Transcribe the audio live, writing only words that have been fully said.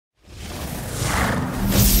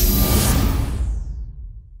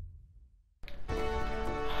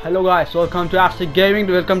Hello guys, welcome to AztecGaming.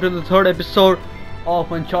 Welcome to the third episode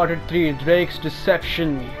of Uncharted 3, Drake's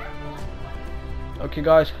Deception. Okay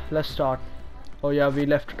guys, let's start. Oh yeah, we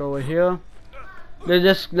left it over here.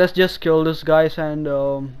 Let's just kill this guys and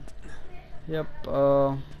yep.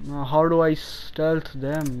 Now how do I stealth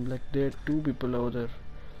them? Like there are two people over there.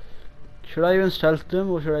 Should I even stealth them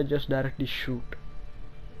or should I just directly shoot?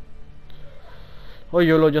 Oh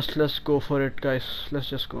YOLO, let's go for it guys. Let's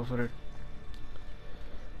just go for it.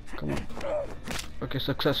 Come on. Okay,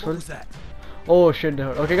 successful. What was that? Oh shit, they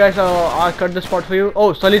hurt. Okay guys, I'll cut this spot for you.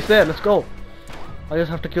 Oh, Sully's there, let's go. I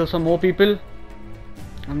just have to kill some more people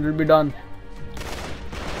and we'll be done.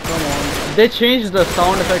 Come on. They changed the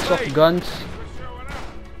sound effects of guns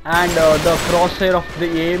and the crosshair of the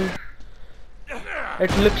aim.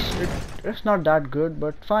 It's not that good,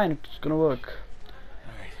 but fine, it's gonna work.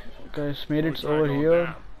 Guys, made it over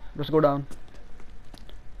here. Let's go down.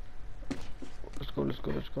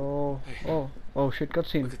 Let's go. Oh shit,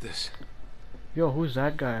 cutscene. Look at this. Yo, who's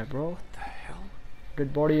that guy, bro? What the hell?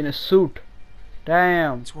 Dead body in a suit.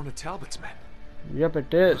 Damn. It's one of Talbot's men. Yep,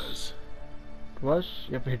 it is.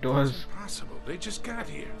 Yep, it was. Impossible. They just got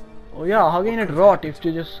here. Oh yeah, how can it rot if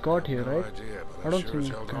you just got here, No right? idea, but I don't sure think as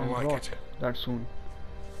it hell can don't like rot it. that soon.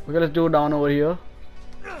 Okay, let's do it down over here.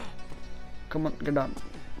 Come on, get down.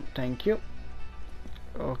 Thank you.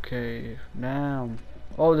 Okay, damn.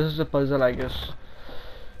 Oh, this is a puzzle, I guess.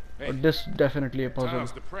 Hey, This definitely a puzzle.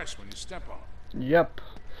 tiles depressed when you step on. Yep.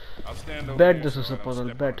 I'll stand over Bet here this so is I a don't puzzle.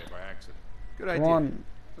 step Bet. on it by accident. Good Come idea. on.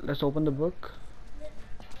 Let's open the book.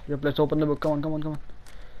 Yep, let's open the book. Come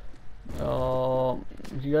on.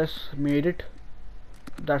 You guys made it.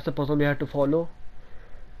 That's the puzzle we had to follow.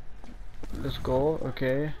 Let's go.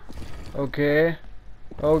 Okay.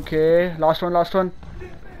 Last one.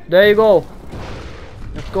 There you go.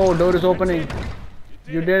 Let's go. Door is opening.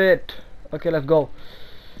 You did it. Okay, let's go.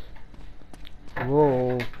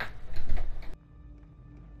 Whoa.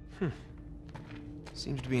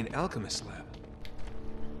 Seems to be an alchemist lab.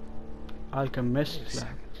 Alchemist Wait a lab.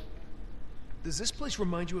 second. Does this place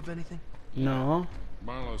remind you of anything? No.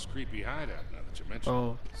 Marlowe's creepy hideout, now that you mention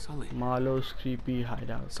Oh, Sully. Marlowe's creepy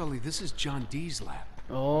hideout. Sully, this is John Dee's lab.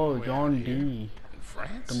 Oh, Way John out here. D. it. In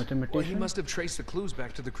France? The mathematician. Well, he must have traced the clues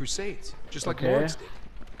back to the Crusades, just like Okay. Lawrence did.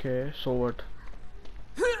 Okay, so what?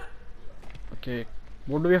 Okay,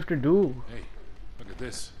 what do we have to do? Hey, look at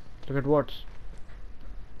this. Look at what?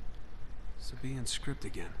 Sabaean script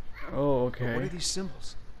again. Oh, But what are okay. these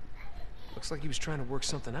symbols? Looks like he was trying to work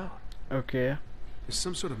something out. Okay. There's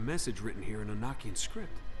some sort of message written here in a Nokian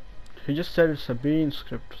script. He just said it's a bean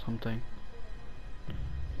script or something.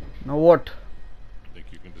 Now what? Think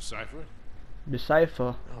you can decipher it?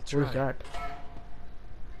 Decipher. I'll What try. is that?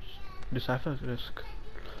 Decipher disk.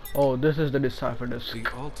 Oh, this is the decipher disk. The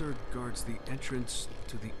altar guards the entrance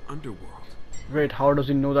to the underworld. Wait, how does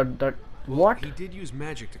he know that? Well, What? He did use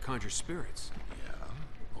magic to conjure spirits.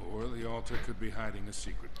 Yeah. Or the altar could be hiding a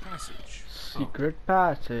secret passage. Secret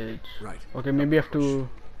passage. Right. Okay, maybe we have to.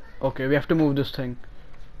 Okay, we have to move this thing.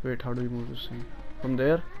 Wait, how do we move this thing? From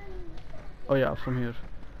there? Oh yeah, from here.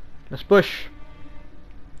 Let's push.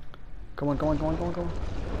 Come on.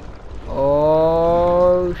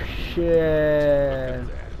 Oh shit.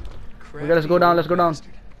 Okay, let's go down. Bastard.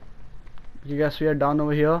 You guys, we are down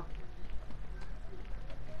over here.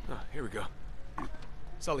 Oh, here we go.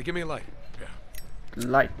 Sully, give me a light.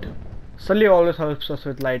 Light. Sully always helps us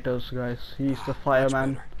with lighters, guys. He's the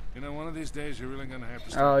fireman. better. You know, one of these days you're really gonna have to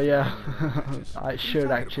Oh start yeah. finding matches. I should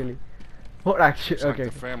talking actually. What actually? It's like Okay.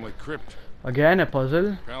 the family crypt. Again a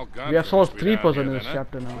puzzle. Pal We Godfrey have solved must be 3 down puzzles here in then, this huh?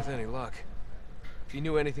 chapter now. With any luck. If you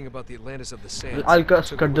knew anything about the Atlantis of the Sands, I'll you just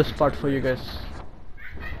took cut it this with you part to for you the guys.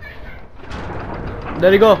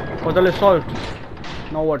 There you go. Puzzle is solved.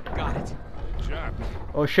 Now what? grave. Got it. Good job.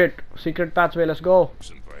 Oh shit. Secret pathway. Let's go. It's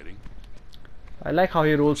inviting. I like how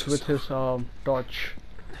he rolls with his torch.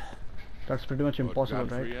 That's pretty much impossible,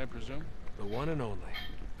 Godfrey, right? I presume? The one and only.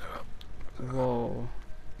 Whoa.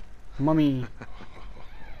 Mummy.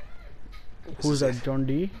 This Who's is that? it. John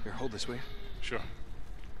D? Here, hold this way. Sure.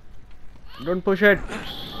 Don't push it.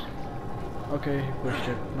 Okay, he pushed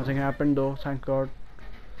it. Nothing happened though, thank God.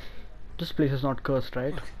 This place is not cursed,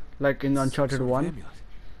 right? Look. Like in Uncharted Some sort of 1.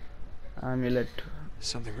 amulet. Amulet. There's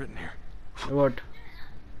something written here. What?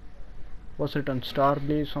 What's it on Star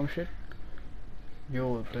Blaze, some shit?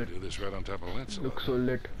 Yo, that Do this right on top of Lancelot. looks so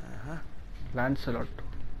lit. Uh-huh. Lancelot.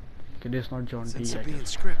 Okay, this is not John It's in D. I Sabaean guess.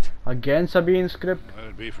 script. Again Sabine script.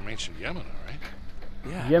 That'd be from ancient Yemen, all right?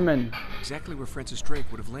 Yeah. Yemen. Exactly where Francis Drake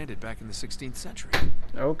would have landed back in the 16th century.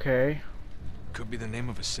 Okay. Could be the name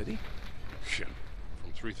of a city? Shit.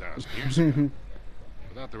 From 3,000 years ago.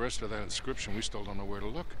 Without the rest of that inscription, we still don't know where to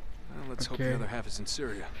look. Well, let's hope the other half is in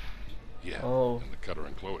Syria. Yeah, Oh. and the Cutter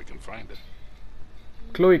and Chloe can find it.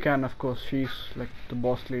 Chloe can, of course. She's like the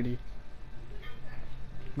boss lady.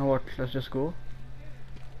 Now what? Let's just go.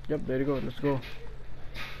 Yep, there you go. Let's go.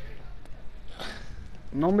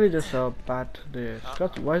 Normally just pat the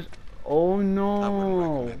cut. Why is? Oh I wouldn't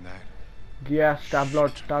no! recommend that. Gas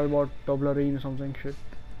Talbot Toblerone something shit.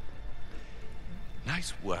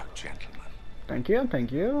 Nice work, gentlemen. Thank you,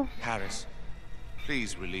 thank you. Harris,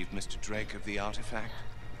 please relieve Mr. Drake of the artifact.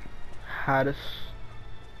 Harris.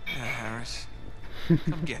 Harris,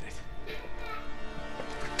 come get it.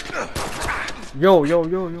 Yo,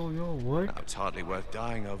 what? Now, it's hardly worth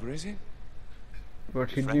dying over, is it?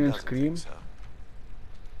 But he Your didn't friend even doesn't scream. think so.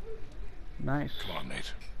 Nice. Come on,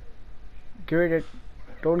 Nate. Give it.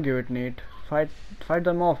 Don't give it, Nate. Fight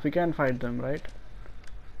them off. We can fight them, right?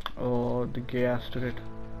 Oh, the gas to it.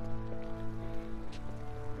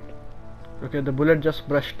 Okay, the bullet just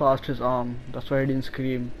brushed past his arm. That's why he didn't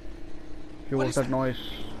scream. He What was is that that? noise.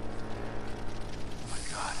 Oh my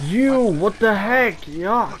God. You, what the heck?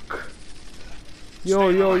 Yuck.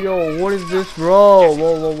 Yo, what is this, bro?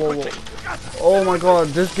 Whoa. Oh my God,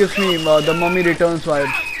 this gives me the Mummy Returns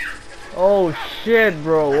vibes. Oh shit,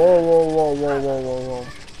 bro. Whoa.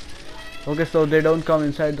 Okay, so they don't come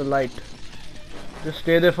inside the light. Just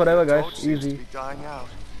stay there forever, Torch guys. seems to Easy. be dying out.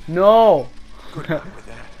 No. Good luck with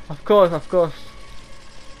that. Of course.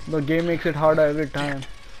 The game makes it harder every time.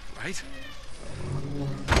 Right?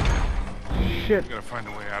 Shit. We gotta find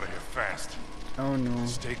a way out of here fast. Oh no.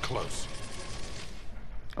 Stay close.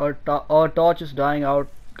 Our torch is dying out,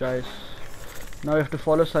 guys. Now we have to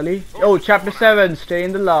follow Sully. Oh, chapter 7. Stay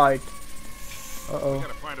in the light. We Uh-oh.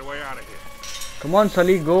 gotta find a way out of here. Come on,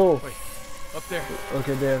 Sully, go. Wait, up there.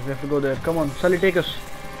 Okay, there. We have to go there. Come on, Sully, take us.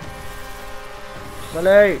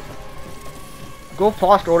 Sully. Go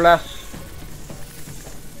fast, old ass.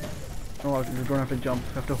 No, you don't have to jump.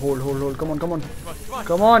 You have to hold. Come on.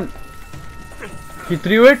 Come on. He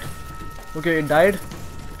threw it. Okay, it died.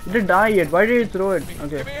 It didn't die yet. Why did he throw it?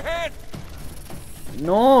 Okay. Give me a hand.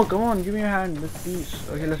 No, come on, give me a hand, please.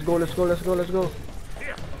 Okay, let's go.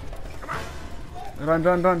 Here.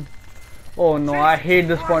 Run. Oh no, I hate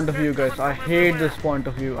this point of view, guys. I hate this point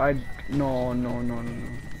of view. No.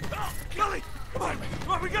 Kelly, come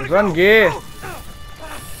on, we gotta Run, go. gay.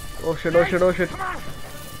 Oh shit.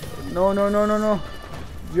 No.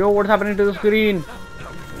 Yo, what's happening to the screen?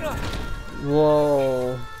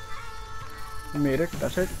 Whoa. You made it,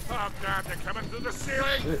 that's it. Oh God, they're coming through the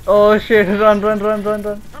ceiling. Oh shit, run. Oh Come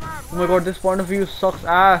on. my God, this point of view sucks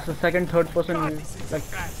ass. The second, third person view. Like,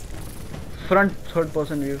 front third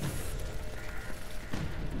person view.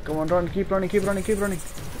 Come on, run, keep running.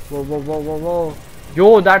 Whoa.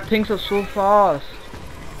 Yo, that things are so fast.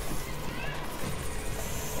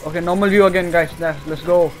 Okay, normal view again, guys. Let's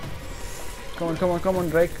go. Come on,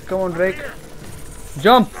 Drake.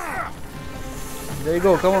 Jump. There you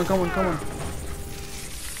go. Come on.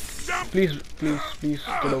 Please.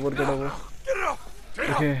 Get over. Get it off.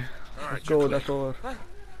 Okay, let's go. That's over.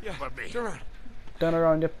 Yeah, Let me. turn around. Turn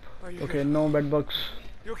around. Yep. Are you Okay, good? no bed bugs.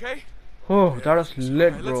 You okay? Oh, that was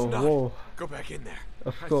lit, Alright, bro. let's not Whoa. go back in there.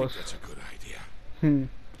 Of I think course. that's a good idea. Hmm.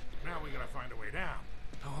 Now we gotta find a way down.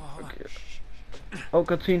 Hold on. Oh,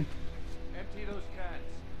 cutscene. Empty those cans.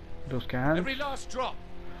 Those cans. Every last drop.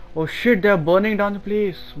 Oh shit, they're burning down the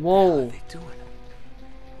place. Whoa. They doing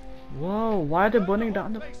it. Whoa, why are they burning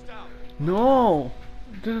down the... Place down. No.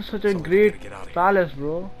 This is such a So we great gotta get out of here. palace,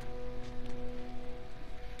 bro.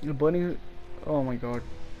 You're burning... Oh my God.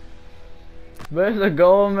 Where's the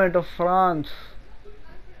government of France?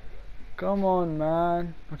 Come on,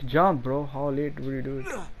 man. Okay, jump, bro. How late would you do it?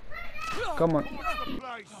 Come on.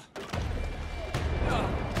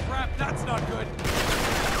 Crap, that's not good.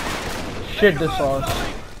 Shit, this sauce.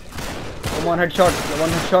 Come on, headshot. One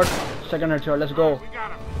headshot. Second headshot. Let's go. We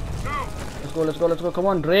got him. Go. Let's go. Come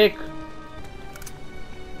on, Drake.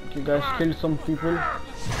 You guys killed some people.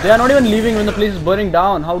 They are not even leaving when the place is burning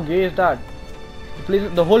down. How gay is that?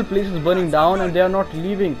 The whole place is burning down and they are not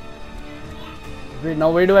leaving. Wait,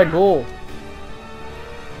 now where do I go?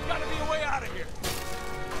 Gotta be a way out of here.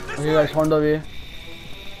 Okay, guys, found the way.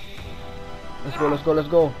 Let's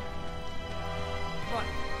go.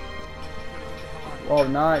 Oh,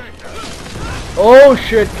 nice. Oh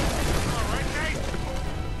shit!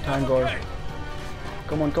 Thank God.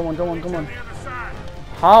 Come on. The other side.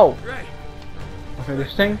 How? Great. Okay,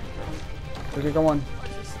 this thing. Okay, come on.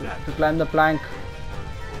 To climb the plank.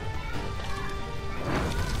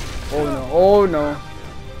 Oh no.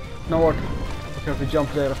 Now what? Okay, have to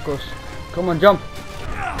jump there, of course. Come on, jump.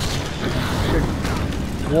 Shit.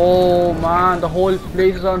 Whoa, man, the whole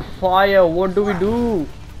place is on fire. What do we do?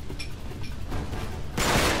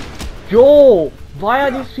 Yo, why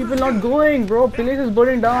are these people not going, bro? Place is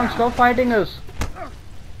burning down. Stop fighting us.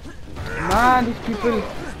 Man, these people.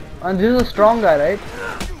 And this is a strong guy, right?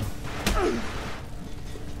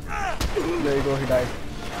 There you go, he died.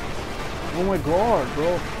 Oh my god,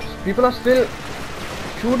 bro. People are still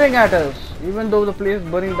shooting at us, even though the place is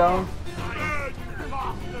burning down.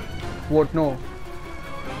 What? No.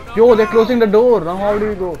 Yo, they're closing the door. Now how do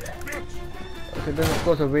we go? Okay, there's of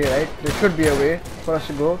course a way, right? There should be a way for us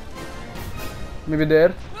to go. Maybe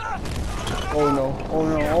there. Oh no, oh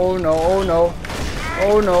no, oh no, oh no.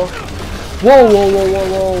 Oh no. Whoa, whoa, whoa, whoa,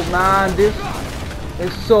 whoa, man, this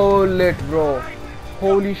is so lit, bro.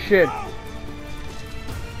 Holy shit.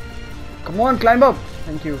 Come on, climb up.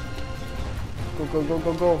 Thank you. Go, go, go,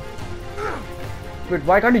 go, go. Wait,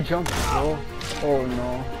 why can't he jump, bro? Oh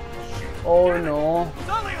no. Oh no.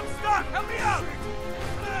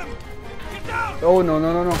 Oh no,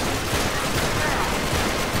 no, no, no.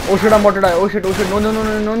 Oh shit, I'm about to die. Oh shit, no, no, no,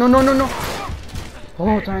 no, no, no, no, no, no.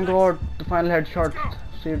 Oh, thank god. The final headshot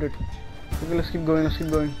saved it. Okay, let's keep going, let's keep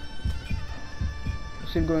going.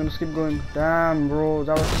 Let's keep going, let's keep going. Damn, bro,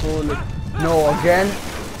 that was so lit. No, again.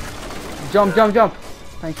 Jump, jump, jump.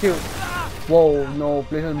 Thank you. Whoa, no,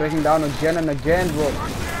 place is breaking down again and again, bro.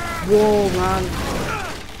 Whoa, man.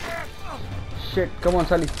 Shit, come on,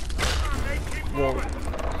 Sully. Whoa.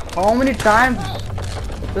 How many times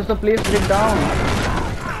does the place break down?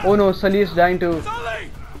 Oh no, Sully is dying too.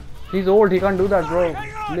 He's old, he can't do that, bro.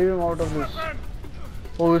 Leave him out of this.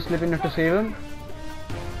 Oh, he's slipping, you have to save him.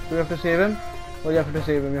 Do we have to save him? Oh, you have to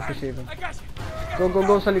save him, you have to save him. Go, go,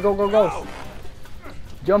 go, Sully, go, go, go.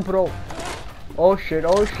 Jump, bro. Oh shit,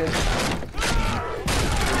 oh shit.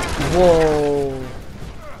 Whoa.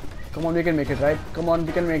 Come on, we can make it, right? Come on,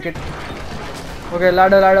 we can make it. Okay,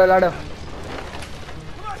 ladder, ladder, ladder.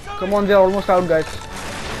 Come on, they're almost out, guys.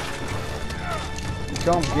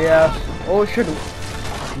 Jump, yes. Oh shit.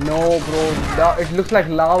 No, bro. It looks like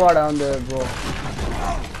lava down there, bro.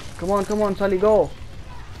 Come on, Sully, go.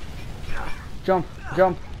 Jump,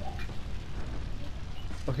 jump.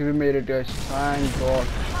 Okay, we made it, guys. Thank god.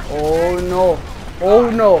 Oh no. Oh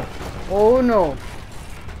no. Oh no.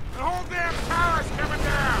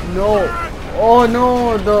 No. Oh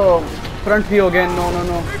no, the front view again. No, no,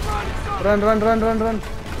 no. Run, run, run, run, run.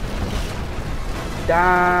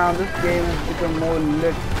 Damn, this game has become more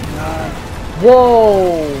lit, man.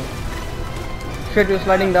 Whoa! Shit, we're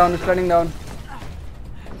sliding down, we're sliding down.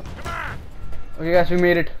 Okay guys, we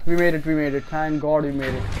made it. We made it, we made it. Thank god we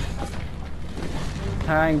made it.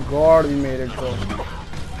 Thank god we made it, bro.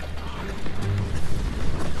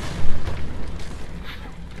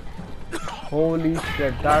 Holy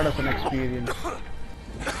shit, that was an experience.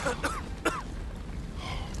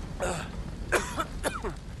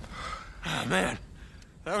 Oh, man,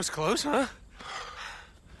 that was close, huh?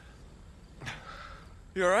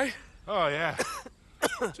 You alright? Oh, yeah.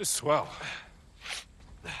 Just swell.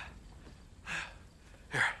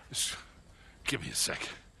 Here. Just give me a sec.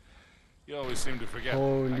 You always seem to forget.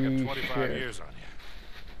 Holy I got 25 shit. years on you.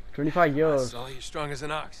 25 years. Sully, you're strong as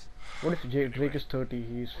an ox. What if Drake is 30?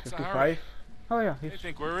 He's What's the 55? hurry? Oh yeah, They he's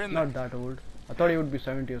think we're in not there. that old. I thought he would be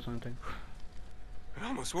 70 or something. We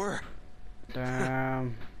almost were.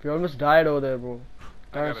 Damn. We almost died over there, bro. I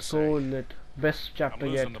That gotta was so say, lit. Best chapter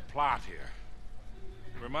I'm yet. losing the plot here.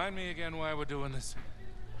 Remind me again why we're doing this.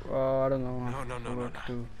 I don't know. No. What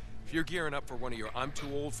to If you're gearing up for one of your I'm too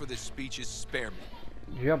old for this speeches, spare me.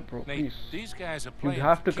 do. Yep, bro. Nate, Please. these guys are You playing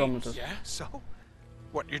have for to come with keeps. us. Yeah? So?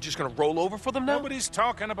 What, you're just gonna roll over for them now? Nobody's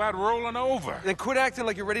talking about rolling over. Then quit acting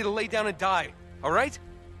like you're ready to lay down and die, alright?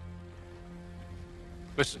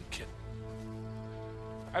 Listen, kid.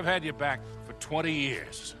 I've had you back for 20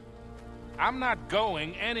 years. I'm not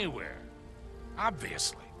going anywhere.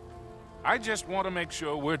 Obviously. I just want to make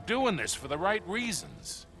sure we're doing this for the right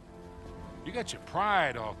reasons. You got your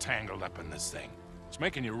pride all tangled up in this thing. It's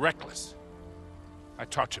making you reckless. I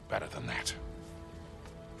taught you better than that.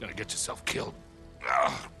 Gonna get yourself killed.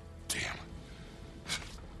 Oh, damn.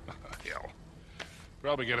 Hell.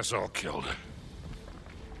 Probably get us all killed.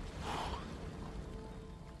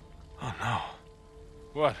 Oh no.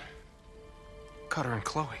 What? Cutter and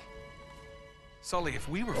Chloe. Sully, if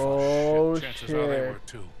we were Oh Chances are they shit. were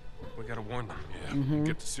too. we gotta warn them. Yeah,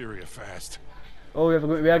 get to Syria fast. Oh, we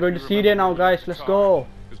are going to Syria now, guys. Let's go.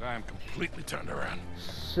 Because I am completely turned around.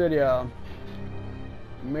 Syria.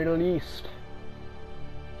 Middle East.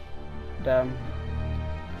 Damn.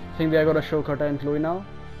 Think they are gonna show Kata and Chloe now?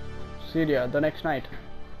 Syria, the next night.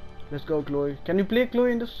 Let's go, Chloe. Can you play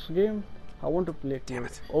Chloe in this game? I want to play Damn Chloe.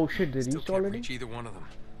 it. Oh shit, they Still reached can't already? reach either one of them.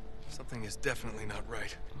 Something is definitely not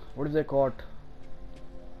right. What is they caught?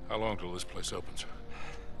 How long till this place opens?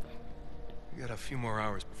 We got a few more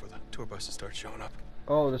hours before the tour buses start showing up.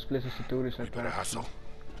 Oh, this place is a tourist We better attraction. hustle.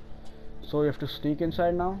 So you have to sneak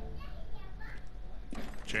inside now?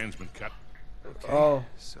 Chain's been cut. Okay. Oh.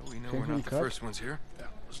 So we know Chain's we're been not the cut? first ones here. Yeah,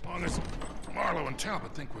 as long as Marlowe and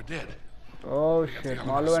Talbot think we're dead. Oh got the shit, element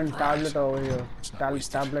Marlowe of and surprise. Tablet over here. Let's not waste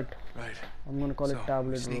it. Tablet. Right. I'm gonna call So, it we Tablet,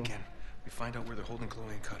 bro. sneak in. We find out where they're holding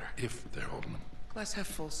Chloe and Cutter. If they're holding them. Glass half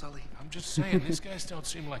full, Sully. I'm just saying, these guys don't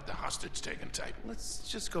seem like the hostage-taking type. Let's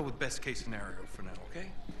just go with best case scenario for now, okay?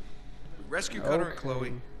 We rescue Cutter and Chloe,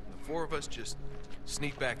 and the four of us just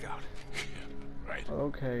sneak back out. Yeah, right.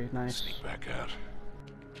 Okay, nice. Sneak back out.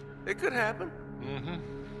 It could happen. Mm-hmm.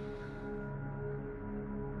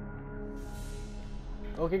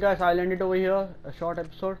 Okay guys, I'll end it over here. A short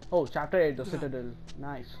episode. Oh, chapter 8, the Citadel.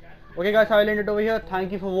 Nice. Okay guys, I'll end it over here.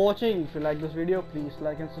 Thank you for watching. If you like this video, please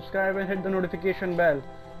like and subscribe and hit the notification bell.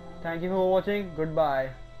 Thank you for watching. Goodbye.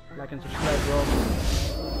 Like and subscribe,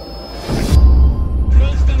 bro.